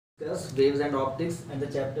discuss waves and optics, and the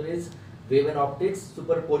chapter is wave and optics,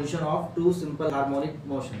 superposition of two simple harmonic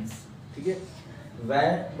motions. ठीक है?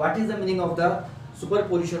 What is the meaning of the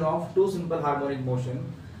superposition of two simple harmonic motion?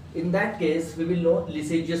 In that case, we will know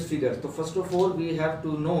Lissajous figure. So first of all, we have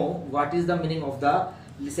to know what is the meaning of the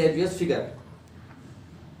Lissajous figure.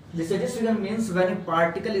 Lissajous figure means when a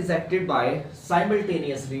particle is acted by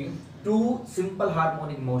simultaneously two simple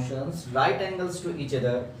harmonic motions, right angles to each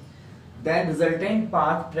other, then resultant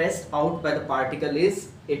path traced out by the particle is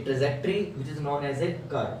a trajectory which is known as a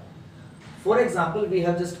curve. For example, we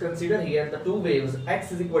have just considered here the two waves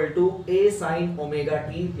x is equal to a sin omega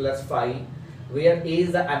t plus phi, where a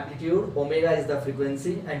is the amplitude, omega is the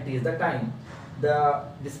frequency, and t is the time. The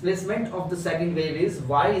displacement of the second wave is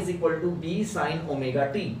y is equal to b sin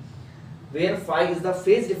omega t, where phi is the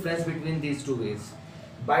phase difference between these two waves.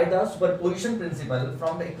 By the superposition principle,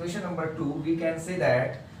 from the equation number 2, we can say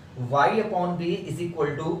that y upon b is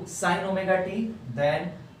equal to sin omega t,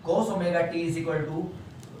 then cos omega t is equal to,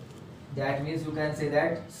 that means you can say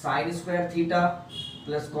that sin square theta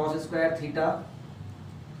plus cos square theta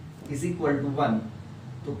is equal to 1.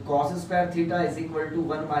 So cos square theta is equal to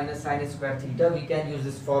 1 minus sin square theta. We can use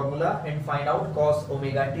this formula and find out cos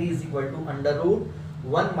omega t is equal to under root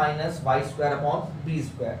 1 minus y square upon b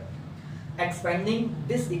square. Expanding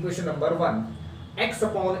this equation number 1, x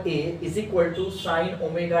upon a is equal to sin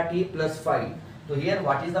omega t plus phi. So here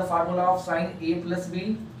what is the formula of sin a plus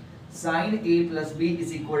b? Sin a plus b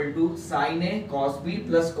is equal to sin a cos b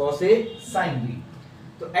plus cos a sin b.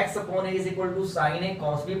 So x upon a is equal to sin a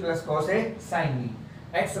cos b plus cos a sin b.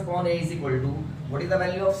 X upon a is equal to, what is the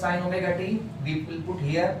value of sin omega t? We will put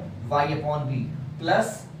here y upon b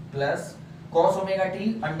plus cos omega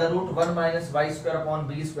t under root 1 minus y square upon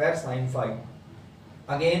b square sin phi.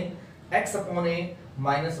 Again x upon a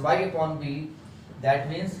minus y upon b, that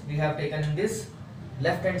means we have taken in this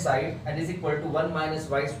left hand side and is equal to 1 minus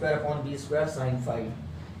y square upon b square sin phi.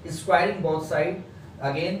 Squaring both sides,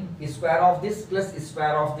 again square of this plus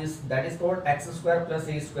square of this, that is called x square plus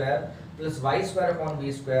a square plus y square upon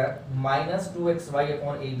b square minus 2xy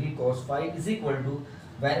upon ab cos phi is equal to,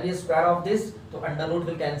 when we square of this, so under root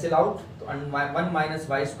will cancel out, so 1 minus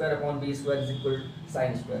y square upon b square is equal to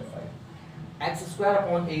sin square phi. X square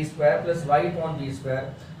upon a square plus y upon b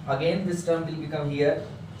square, again this term will become here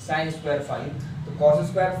sin square phi. So cos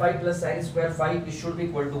square phi plus sin square phi, it should be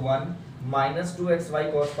equal to 1 minus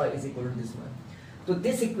 2xy cos phi is equal to this one. So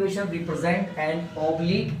this equation represents an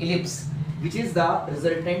oblique ellipse, which is the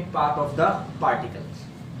resultant path of the particles.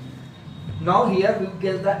 Now here we will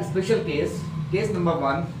get the special case number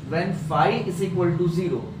 1, when phi is equal to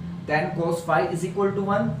 0, then cos phi is equal to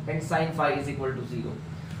 1 and sin phi is equal to 0.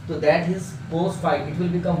 So that is cos phi, it will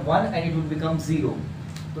become 1 and it will become 0.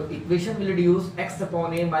 So equation will reduce x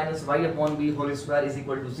upon a minus y upon b whole square is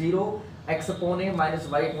equal to 0, x upon a minus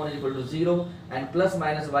y upon is equal to 0, and plus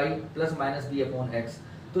minus y plus minus b upon x.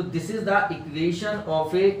 So this is the equation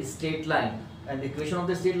of a straight line, and the equation of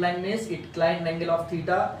the straight line means it inclined angle of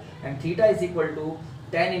theta, and theta is equal to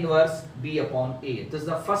tan inverse b upon a. This is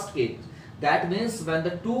the first case. That means when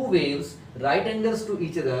the two waves right angles to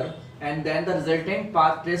each other, and then the resultant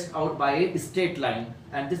path traced out by a straight line,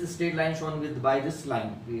 and this straight line shown with by this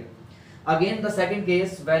line here. Again the second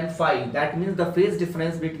case, when phi, that means the phase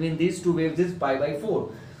difference between these two waves is pi by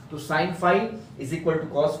 4. So sin phi is equal to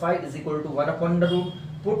cos phi is equal to 1 upon the root.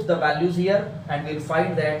 Put the values here and we'll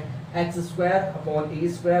find that x square upon a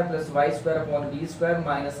square plus y square upon b square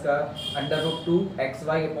minus ka under root 2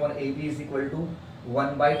 xy upon ab is equal to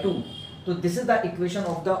 1 by 2. So this is the equation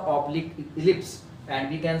of the oblique ellipse,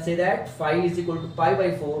 and we can say that phi is equal to pi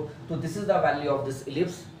by 4. So this is the value of this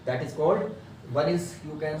ellipse, that is called, one is,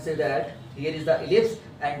 you can say that here is the ellipse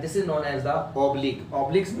and this is known as the oblique.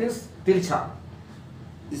 Oblique means tircha,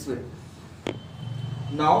 this way.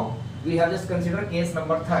 Now we have just considered case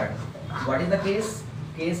number 3rd. What is the case?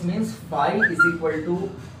 Case means phi is equal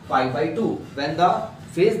to pi by 2. When the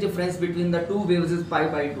phase difference between the two waves is pi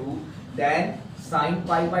by 2, then sin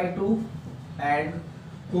pi by 2 and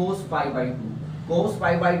cos pi by 2. Cos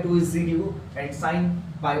pi by 2 is 0 and sin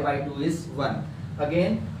pi by 2 is 1.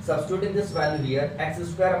 Again substituting this value here, x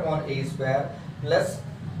square upon a square plus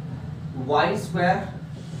y square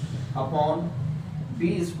upon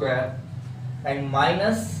b square and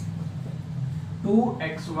minus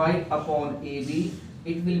 2xy upon ab,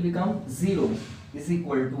 it will become 0 is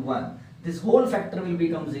equal to 1. This whole factor will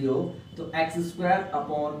become 0. So x square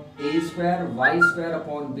upon a square y square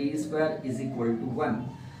upon b square is equal to 1.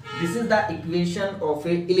 This is the equation of a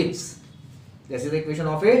ellipse. This is the equation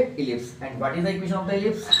of a ellipse. And what is the equation of the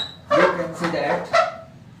ellipse? You can say that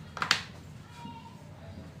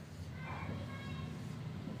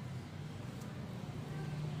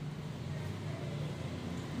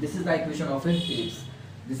This is the equation of an ellipse.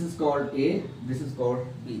 This is called A, this is called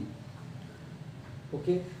B.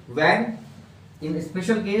 Okay, when in a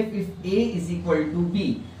special case if A is equal to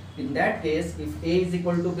B, in that case if A is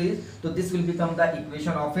equal to B, so this will become the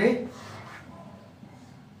equation of a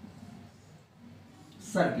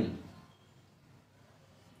circle.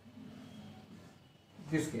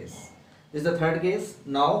 This case. This is the third case.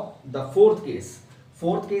 Now the fourth case.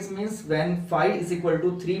 Fourth case means when phi is equal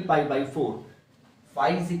to 3 pi by 4. Phi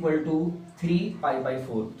is equal to 3 pi by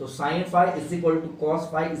 4. So sin phi is equal to cos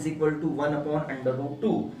phi is equal to 1 upon under root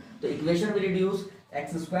 2. The equation will reduce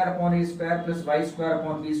x square upon a square plus y square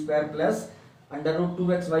upon b square plus under root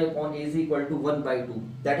 2xy upon a is equal to 1 by 2.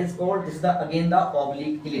 That is called, this is the again the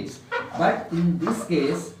oblique ellipse. But in this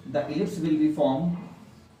case the ellipse will be formed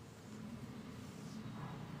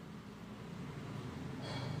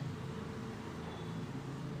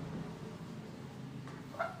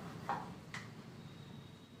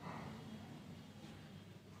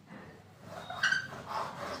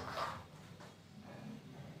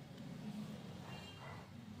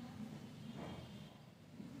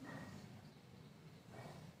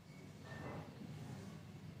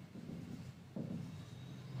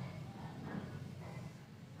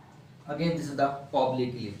again, this is the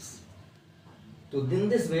oblique ellipse. So in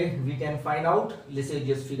this way we can find out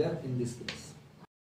Lissajous figure in this case.